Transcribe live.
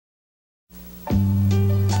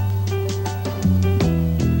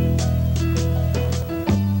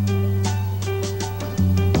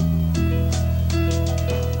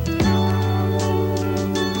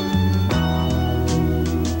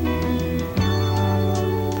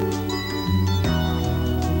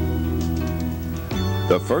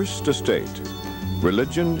The First Estate,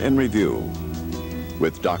 Religion in Review,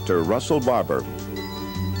 with Dr. Russell Barber.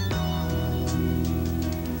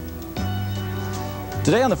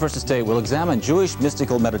 Today on The First Estate, we'll examine Jewish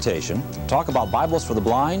mystical meditation, talk about Bibles for the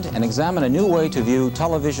blind, and examine a new way to view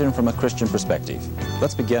television from a Christian perspective.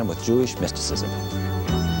 Let's begin with Jewish mysticism.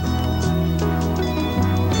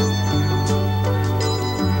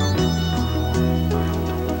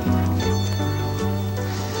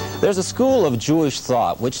 There's a school of Jewish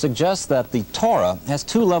thought which suggests that the Torah has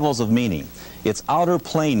two levels of meaning: its outer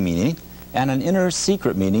plain meaning and an inner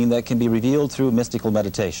secret meaning that can be revealed through mystical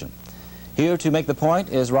meditation. Here to make the point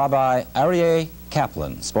is Rabbi Aryeh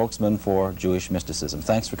Kaplan, spokesman for Jewish mysticism.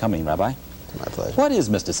 Thanks for coming, Rabbi. My pleasure. What is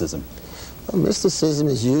mysticism? Well, mysticism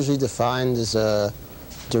is usually defined as a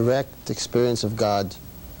direct experience of God.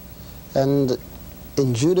 And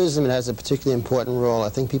in Judaism, it has a particularly important role. I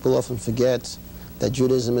think people often forget that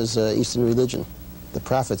Judaism is an Eastern religion. The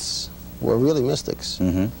prophets were really mystics.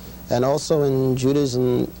 And also in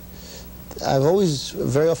Judaism, I've always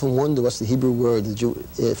very often wondered what's the Hebrew word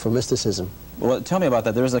for mysticism. Well, tell me about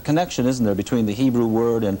that. There's a connection, isn't there, between the Hebrew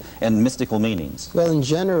word and mystical meanings? Well, in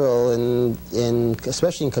general,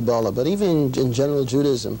 especially in Kabbalah, but even in general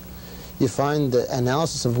Judaism, you find the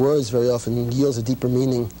analysis of words very often yields a deeper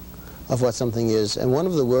meaning of what something is. And one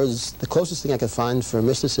of the words, the closest thing I could find for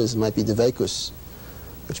mysticism might be devekus,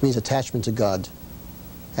 which means attachment to God.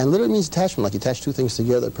 And literally means attachment, like you attach two things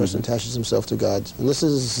together. A person attaches himself to God. And this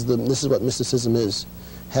is what mysticism is,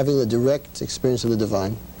 having a direct experience of the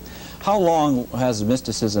divine. How long has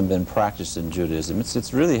mysticism been practiced in Judaism?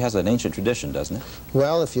 It really has an ancient tradition, doesn't it?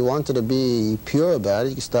 Well, if you wanted to be pure about it,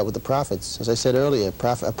 you can start with the prophets. As I said earlier, a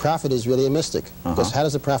prophet is really a mystic. Because how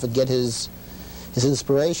does a prophet get his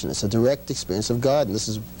inspiration? It's a direct experience of God, and this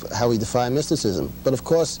is how we define mysticism. But of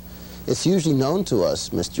course, it's usually known to us,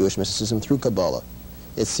 Jewish mysticism, through Kabbalah.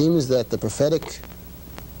 It seems that the prophetic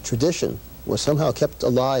tradition was somehow kept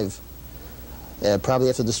alive. Probably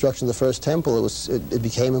after the destruction of the first temple, it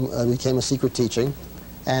became a secret teaching,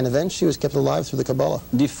 and eventually it was kept alive through the Kabbalah.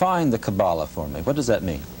 Define the Kabbalah for me. What does that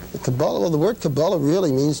mean? The Kabbalah, well, the word Kabbalah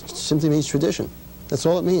really simply means tradition. That's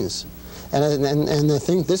all it means. And I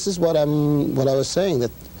think this is what I was saying,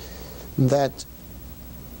 that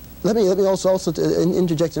let me also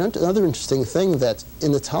interject another interesting thing, that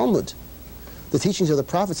in the Talmud, the teachings of the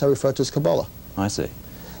prophets are referred to as Kabbalah. I see.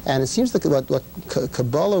 And it seems like what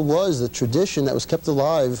Kabbalah was, the tradition that was kept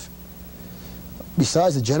alive,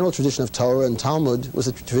 besides the general tradition of Torah and Talmud, was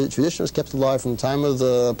a tradition that was kept alive from the time of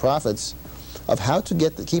the prophets of how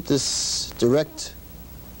to keep this direct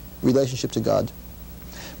relationship to God.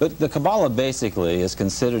 But the Kabbalah basically is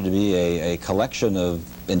considered to be a collection of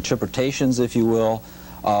interpretations, if you will,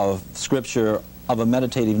 of Scripture of a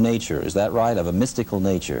meditative nature. Is that right? Of a mystical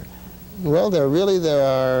nature? Well, there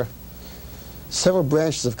are several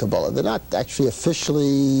branches of Kabbalah. They're not actually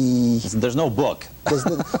officially... There's no book.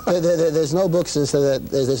 There's no book, since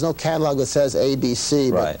there's no catalog that says A, B,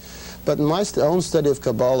 C. Right. But in my own study of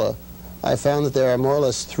Kabbalah, I found that there are more or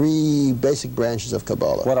less three basic branches of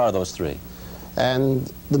Kabbalah. What are those three? And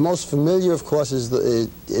the most familiar, of course,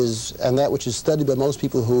 and that which is studied by most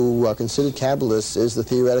people who are considered Kabbalists, is the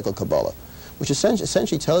theoretical Kabbalah, which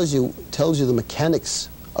essentially tells you the mechanics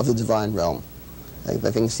of the divine realm. I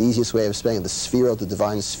think it's the easiest way of explaining it: the sphere of the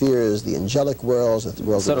divine spheres, the angelic worlds, the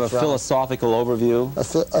world sort of a philosophical overview.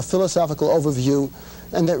 A philosophical overview,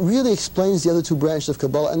 and that really explains the other two branches of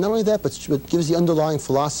Kabbalah. And not only that, but gives the underlying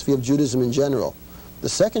philosophy of Judaism in general. The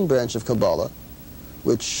second branch of Kabbalah,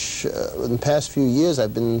 which in the past few years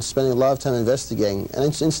I've been spending a lot of time investigating, and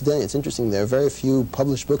incidentally, it's interesting, there are very few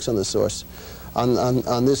published books on this source.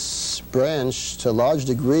 On this branch, to a large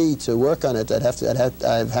degree, to work on it,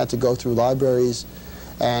 I've had to go through libraries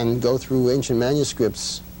and go through ancient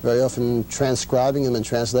manuscripts, very often transcribing them and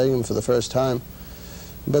translating them for the first time.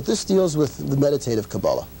 But this deals with the meditative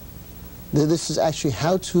Kabbalah. This is actually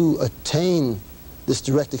how to attain this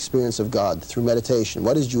direct experience of God through meditation.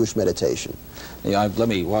 What is Jewish meditation? Yeah, let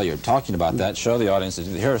me, while you're talking about that, show the audience that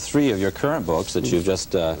here are three of your current books that you've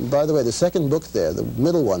just... By the way, the second book there, the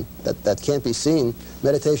middle one, that can't be seen,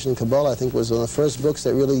 Meditation in Kabbalah, I think was one of the first books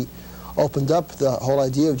that really opened up the whole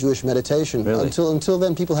idea of Jewish meditation. Really? Until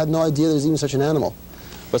then, people had no idea there was even such an animal.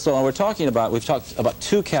 But so we've talked about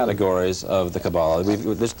two categories of the Kabbalah.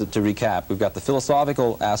 Just to recap, we've got the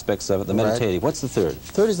philosophical aspects of it, the meditative. What's the third?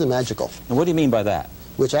 Third is the magical. And what do you mean by that?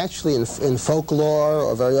 Which actually in folklore,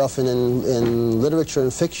 or very often in literature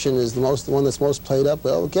and fiction, is the one that's most played up.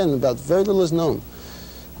 Well, again, about very little is known.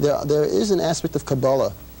 There is an aspect of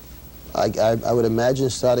Kabbalah, I would imagine,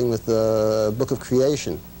 starting with the Book of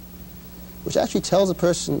Creation, which actually tells a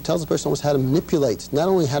person almost how to manipulate, not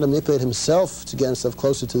only how to manipulate himself to get himself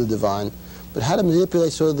closer to the divine, but how to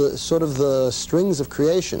manipulate sort of the strings of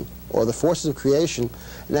creation, or the forces of creation,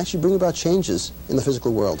 and actually bring about changes in the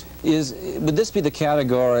physical world. Would this be the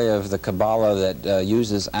category of the Kabbalah that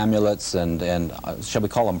uses amulets and shall we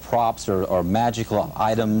call them props or magical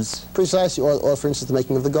items? Precisely, or for instance the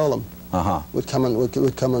making of the Golem would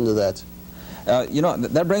come under that. You know,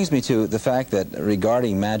 that brings me to the fact that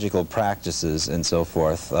regarding magical practices and so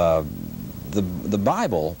forth, the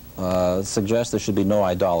Bible suggests there should be no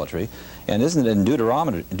idolatry, and isn't it in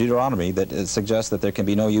Deuteronomy that it suggests that there can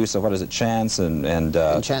be no use of, what is it, chants and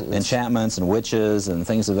enchantments and witches and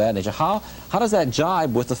things of that nature? How does that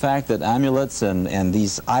jibe with the fact that amulets and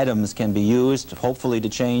these items can be used, hopefully, to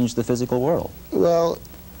change the physical world? Well,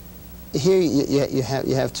 here you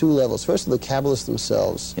have two levels. First of all, the Kabbalists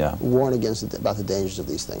themselves warn about the dangers of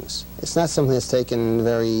these things. It's not something that's taken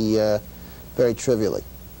very trivially.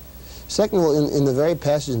 Second of all, in the very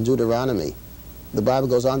passage in Deuteronomy, the Bible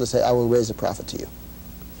goes on to say, I will raise a prophet to you.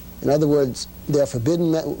 In other words, there are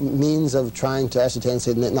forbidden means of trying to ascertain,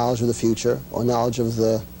 say, knowledge of the future or knowledge of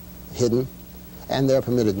the hidden, and there are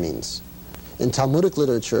permitted means. In Talmudic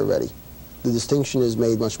literature already, the distinction is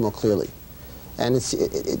made much more clearly. And it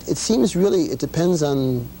seems really, it depends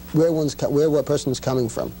on where a person is coming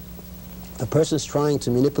from. If a person is trying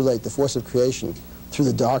to manipulate the force of creation through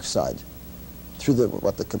the dark side, through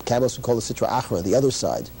what the Kabbalists would call the Sitra Achra, the other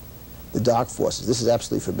side, the dark forces, this is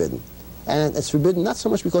absolutely forbidden. And it's forbidden not so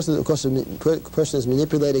much because the person is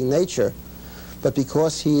manipulating nature, but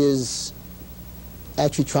because he is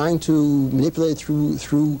actually trying to manipulate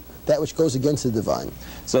through that which goes against the divine.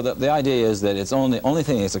 So the idea is that it's only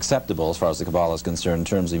thing that's acceptable as far as the Kabbalah is concerned in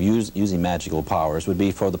terms of using magical powers would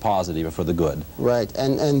be for the positive or for the good. Right,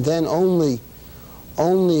 and then only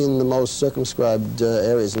in the most circumscribed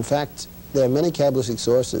areas. In fact, there are many Kabbalistic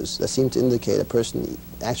sources that seem to indicate a person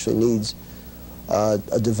actually needs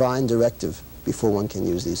a divine directive before one can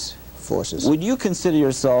use these forces. Would you consider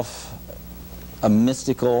yourself a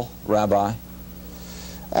mystical rabbi?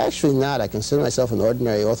 Actually not. I consider myself an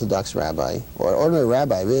ordinary Orthodox rabbi, or an ordinary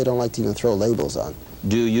rabbi. I really don't like to even throw labels on.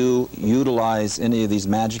 Do you utilize any of these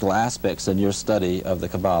magical aspects in your study of the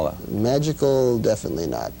Kabbalah? Magical, definitely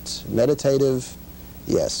not. Meditative,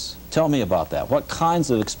 yes. Tell me about that. What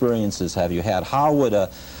kinds of experiences have you had? How would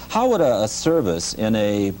a service in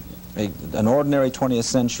an ordinary 20th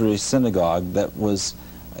century synagogue that was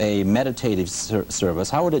a meditative service,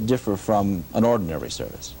 how would it differ from an ordinary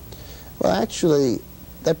service? Well, actually,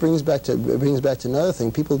 that brings back to another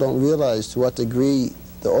thing. People don't realize to what degree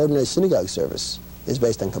the ordinary synagogue service is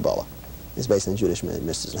based on Kabbalah, is based on Jewish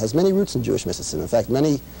mysticism. It has many roots in Jewish mysticism. In fact,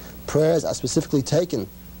 many prayers are specifically taken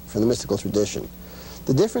from the mystical tradition.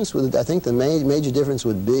 The difference, I think the major difference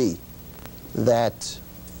would be that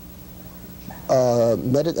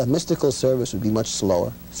a mystical service would be much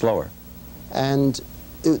slower. Slower. And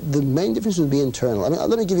the main difference would be internal. I mean,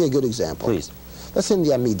 let me give you a good example. Please. Let's say in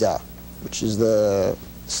the Amida, which is the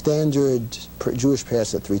standard Jewish prayer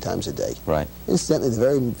said 3 times a day. Right. Incidentally, the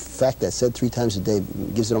very fact that it's said 3 times a day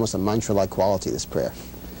gives it almost a mantra-like quality, this prayer.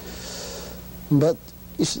 But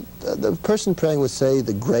you see, the person praying would say,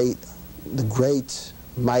 the great,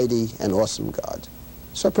 mighty, and awesome God.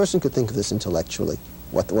 So a person could think of this intellectually,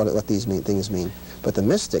 what these things mean. But the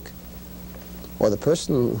mystic, or the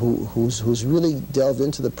person who's really delved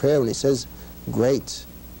into the prayer, when he says great,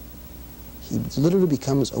 he literally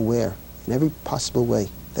becomes aware in every possible way,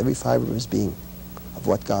 every fiber of his being, of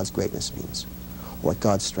what God's greatness means, or what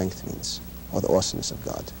God's strength means, or the awesomeness of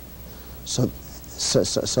God. So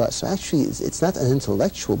actually, it's not an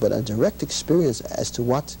intellectual, but a direct experience as to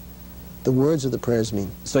what the words of the prayers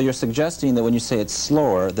mean. So you're suggesting that when you say it's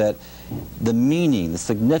slower, that the meaning, the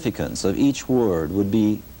significance of each word would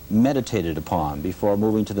be meditated upon before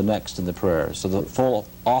moving to the next in the prayer. So the full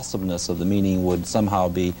awesomeness of the meaning would somehow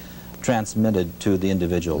be transmitted to the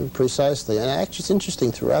individual. Precisely. And actually it's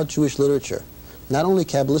interesting, throughout Jewish literature, not only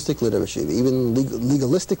Kabbalistic literature, even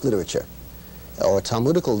legalistic literature or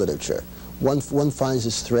Talmudical literature, one finds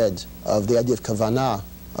this thread of the idea of kavanah,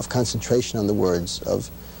 of concentration on the words, of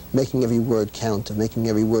making every word count, of making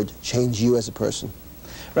every word change you as a person.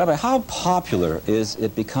 Rabbi, how popular is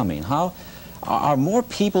it becoming? How are more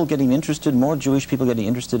people getting interested, more Jewish people getting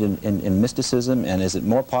interested in mysticism, and is it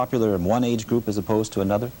more popular in one age group as opposed to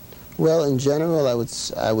another? Well, in general, I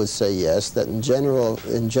would say yes. That in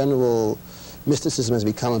general, mysticism has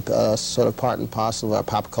become a sort of part and parcel of our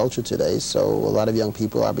pop culture today. So a lot of young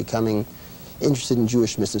people are becoming interested in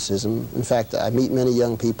Jewish mysticism. In fact, I meet many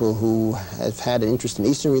young people who have had an interest in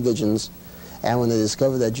Eastern religions, and when they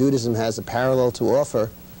discover that Judaism has a parallel to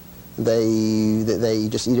offer, They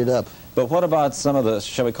just eat it up. But what about some of the,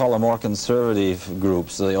 shall we call them, more conservative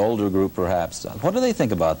groups, the older group perhaps? What do they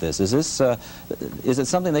think about this? Is it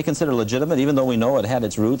something they consider legitimate, even though we know it had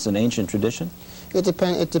its roots in ancient tradition? It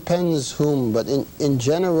depends whom, but in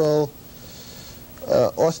general,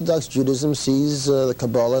 Orthodox Judaism sees the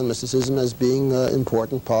Kabbalah and mysticism as being an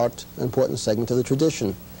important segment of the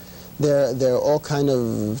tradition. There are all kind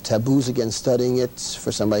of taboos against studying it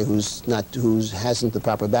for somebody who hasn't the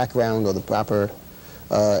proper background or the proper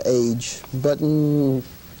age. But people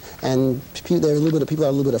are a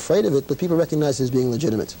little bit afraid of it, but people recognize it as being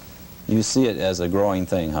legitimate. You see it as a growing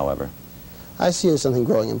thing, however. I see it as something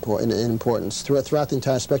growing in importance throughout the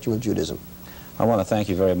entire spectrum of Judaism. I want to thank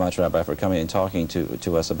you very much, Rabbi, for coming and talking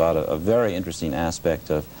to us about a very interesting aspect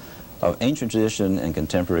of ancient tradition and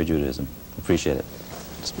contemporary Judaism. Appreciate it.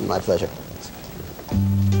 It's my pleasure.